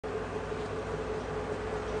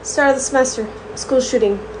Start of the semester, school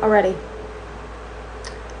shooting already.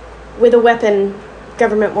 With a weapon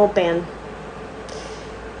government won't ban.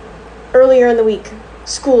 Earlier in the week,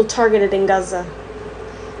 school targeted in Gaza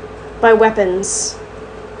by weapons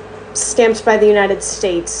stamped by the United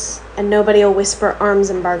States, and nobody will whisper arms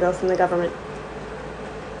embargo from the government.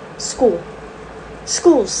 School.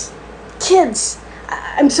 Schools. Kids.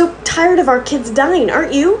 I'm so tired of our kids dying,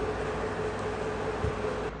 aren't you?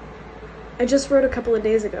 I just wrote a couple of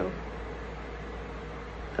days ago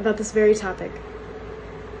about this very topic.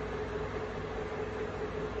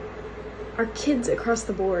 Our kids across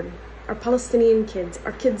the board, our Palestinian kids,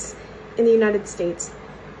 our kids in the United States,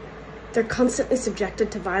 they're constantly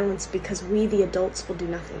subjected to violence because we, the adults, will do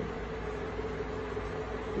nothing.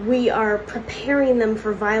 We are preparing them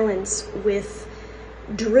for violence with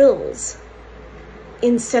drills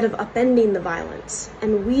instead of upending the violence.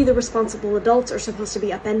 And we, the responsible adults, are supposed to be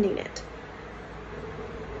upending it.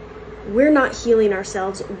 We're not healing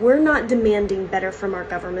ourselves. We're not demanding better from our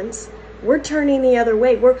governments. We're turning the other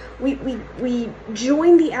way. We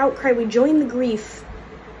join the outcry. We join the grief.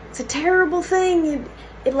 It's a terrible thing.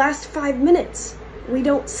 It lasts 5 minutes. We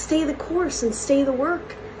don't stay the course and stay the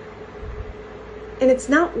work. And it's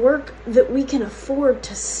not work that we can afford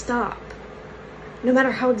to stop, no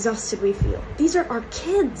matter how exhausted we feel. These are our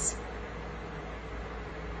kids.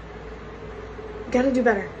 Gotta do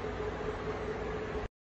better.